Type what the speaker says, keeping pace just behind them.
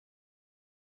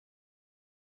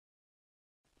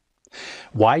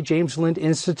Why James Lind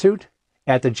Institute?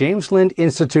 At the James Lind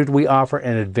Institute, we offer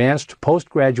an advanced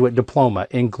postgraduate diploma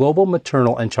in global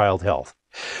maternal and child health.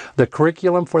 The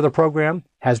curriculum for the program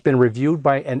has been reviewed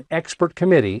by an expert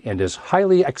committee and is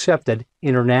highly accepted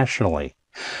internationally.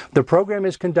 The program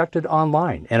is conducted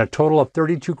online, and a total of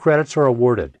 32 credits are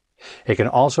awarded. It can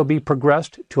also be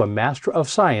progressed to a Master of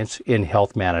Science in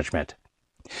Health Management.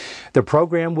 The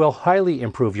program will highly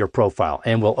improve your profile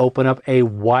and will open up a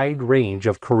wide range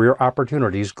of career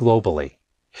opportunities globally.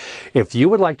 If you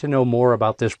would like to know more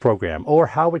about this program or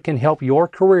how it can help your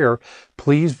career,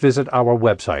 please visit our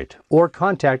website or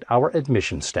contact our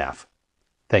admissions staff.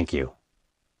 Thank you.